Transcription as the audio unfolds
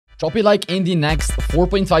Drop a like in the next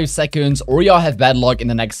 4.5 seconds or y'all have bad luck in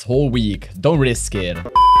the next whole week. Don't risk it.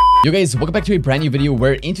 Yo guys, welcome back to a brand new video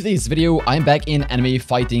where in today's video, I'm back in anime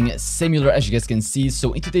fighting simulator as you guys can see.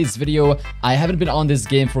 So in today's video, I haven't been on this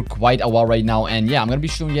game for quite a while right now. And yeah, I'm going to be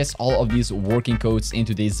showing you guys all of these working codes in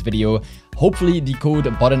today's video. Hopefully the code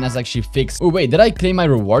button has actually fixed. Oh wait, did I claim my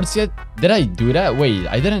rewards yet? Did I do that? Wait,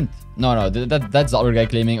 I didn't. No, that's the other guy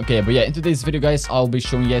claiming. Okay, but yeah, in today's video, guys, I'll be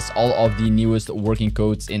showing you guys all of the newest working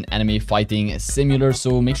codes in anime fighting simulator.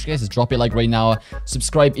 So make sure you guys drop a like right now.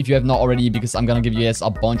 Subscribe if you have not already, because I'm gonna give you guys a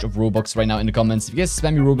bunch of Robux right now in the comments. If you guys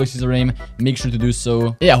spam your Roblox username, make sure to do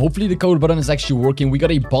so. Yeah, hopefully the code button is actually working. We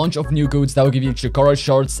got a bunch of new codes that will give you Chikara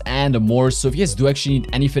shards and more. So if you guys do actually need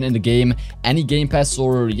anything in the game, any game pass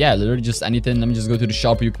or yeah, literally just anything, let me just go to the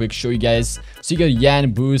shop real quick, show you guys. So you got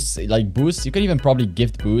Yan boosts, like boosts. You can even probably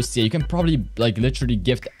gift boosts. Yeah, you can probably like literally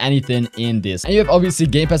gift anything in this. And you have obviously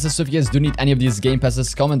game passes. So if you guys do need any of these game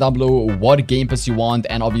passes, comment down below what game pass you want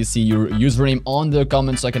and obviously your username on the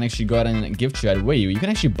comments so I can actually go ahead and gift you it. Wait, you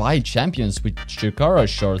can actually buy champions with Chikara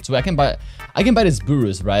shards. So I can buy this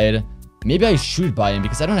Burus, right? Maybe I should buy him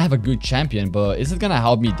because I don't have a good champion, but is it gonna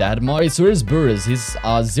help me that much? Wait, so here's Burus. He's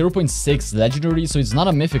 0.6 legendary, so it's not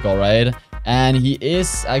a mythical, right? And he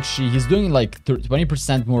is actually, he's doing like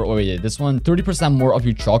 20% more. Oh yeah, this one 30% more of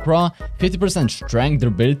your chakra, 50% strength,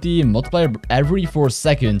 durability, multiplier every 4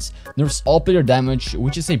 seconds, nerfs all player damage,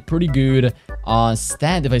 which is a pretty good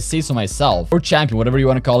stand if I say so myself, or champion, whatever you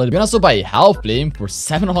want to call it. You can also buy Half Flame for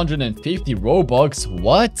 750 Robux.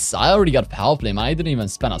 What? I already got Half Flame. I didn't even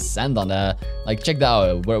spend a cent on that. Like, check that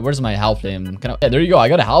out. Where's my Half Flame? Yeah, there you go. I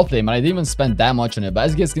got a Half Flame and I didn't even spend that much on it. But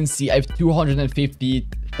as you guys can see, I have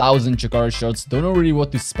 250,000 Chikara shards. Don't know really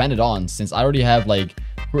what to spend it on since I already have like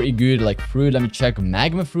pretty good like fruit. Let me check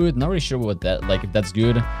magma fruit. Not really sure what that, like, if that's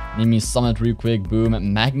good. Let me summon it real quick.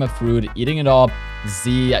 Boom, magma fruit, eating it up.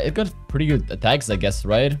 Z, it got pretty good attacks, I guess,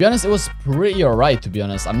 right? To be honest, it was pretty alright, to be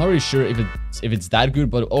honest. I'm not really sure if it's that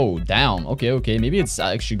good, but oh damn, okay, maybe it's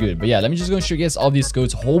actually good. But yeah, let me just go and show you guys all these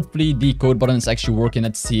codes. Hopefully the code button is actually working.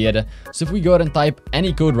 Let's see it. So if we go ahead and type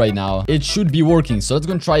any code right now, it should be working. So let's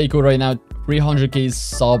go and try a code right now. 300k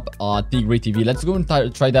sub Tigray TV. Let's go and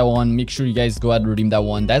try that one. Make sure you guys go ahead and redeem that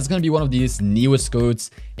one. That's gonna be one of these newest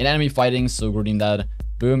codes in anime fighting, so redeem that.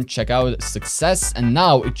 Boom, check out, success. And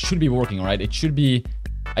now it should be working, right? It should be,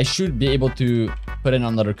 I should be able to put in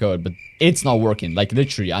another code, but it's not working. Like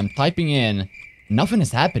literally, I'm typing in, nothing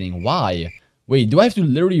is happening. Why? Wait, do I have to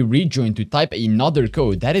literally rejoin to type another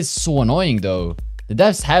code? That is so annoying though. The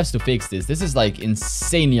devs have to fix this. This is like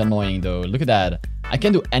insanely annoying though. Look at that. I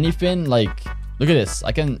can't do anything. Like, look at this.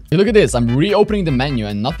 Look at this. I'm reopening the menu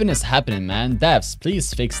and nothing is happening, man. Devs,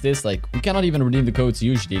 please fix this. Like, we cannot even redeem the codes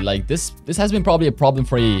usually. Like, this has been probably a problem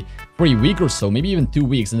for a week or so, maybe even 2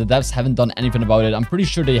 weeks, and the devs haven't done anything about it. I'm pretty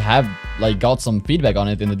sure they have like got some feedback on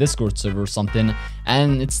it in the Discord server or something,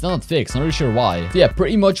 and it's still not fixed. Not really sure why. So yeah,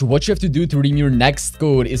 pretty much what you have to do to redeem your next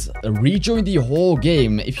code is rejoin the whole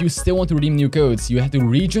game. If you still want to redeem new codes, you have to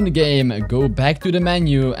rejoin the game, go back to the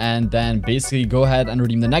menu, and then basically go ahead and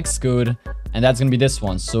redeem the next code. And that's gonna be this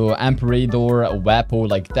one. So Emperador, Wapo,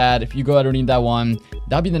 like that. If you go ahead and redeem that one,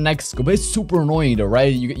 that'll be the next code. But it's super annoying though,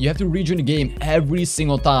 right? You have to rejoin the game every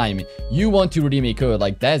single time you want to redeem a code.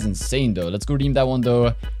 Like, that's insane though. Let's go redeem that one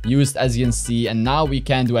though. Used, as you can see, and now we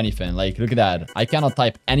can't do anything. Like, look at that. I cannot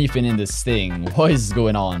type anything in this thing. What is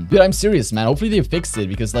going on? Dude, I'm serious, man. Hopefully they fixed it,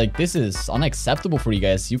 because like this is unacceptable for you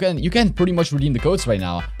guys. You can pretty much redeem the codes right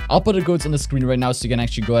now. I'll put the codes on the screen right now so you can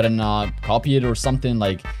actually go ahead and copy it or something.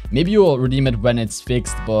 Like, maybe you'll redeem it when it's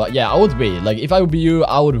fixed, but yeah, I would wait. Like, if I would be you,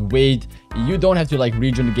 I would wait. You don't have to like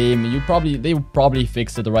rejoin the game. They will probably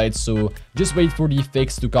fix it, right? So just wait for the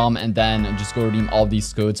fix to come and then just go redeem all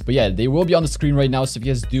these codes. But yeah, they will be on the screen right now. So if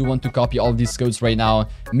you guys do want to copy all of these codes right now,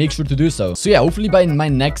 make sure to do so. So yeah, hopefully by my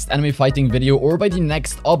next anime fighting video or by the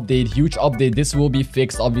next update, huge update, this will be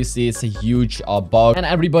fixed. Obviously, it's a huge bug and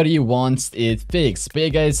everybody wants it fixed. But yeah,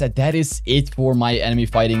 guys, that is it for my anime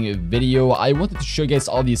fighting video. I wanted to show you guys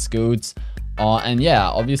all these codes. And yeah,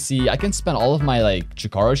 obviously I can spend all of my like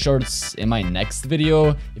Chikara shards in my next video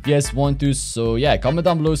if you guys want to. So yeah, comment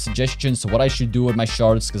down below suggestions what I should do with my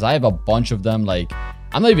shards, because I have a bunch of them. Like,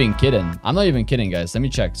 I'm not even kidding, guys. Let me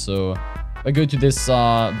check. So if I go to this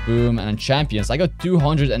boom and champions, I got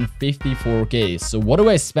 254k. So what do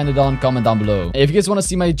I spend it on? Comment down below. If you guys want to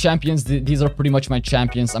see my champions, these are pretty much my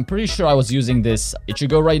champions. I'm pretty sure I was using this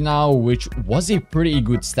Ichigo right now, which was a pretty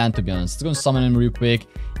good stand, to be honest. Let's go and summon him real quick.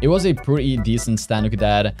 It was a pretty decent stand. Look at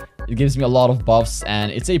that. It gives me a lot of buffs,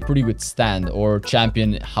 and it's a pretty good stand or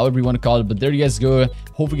champion, however you want to call it. But there you guys go.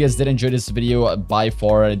 Hope you guys did enjoy this video by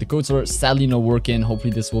far. The codes are sadly not working.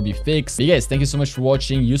 Hopefully this will be fixed. But you guys, thank you so much for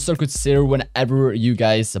watching. Use our code SIR whenever you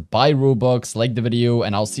guys buy Robux. Like the video,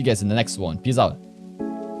 and I'll see you guys in the next one. Peace out.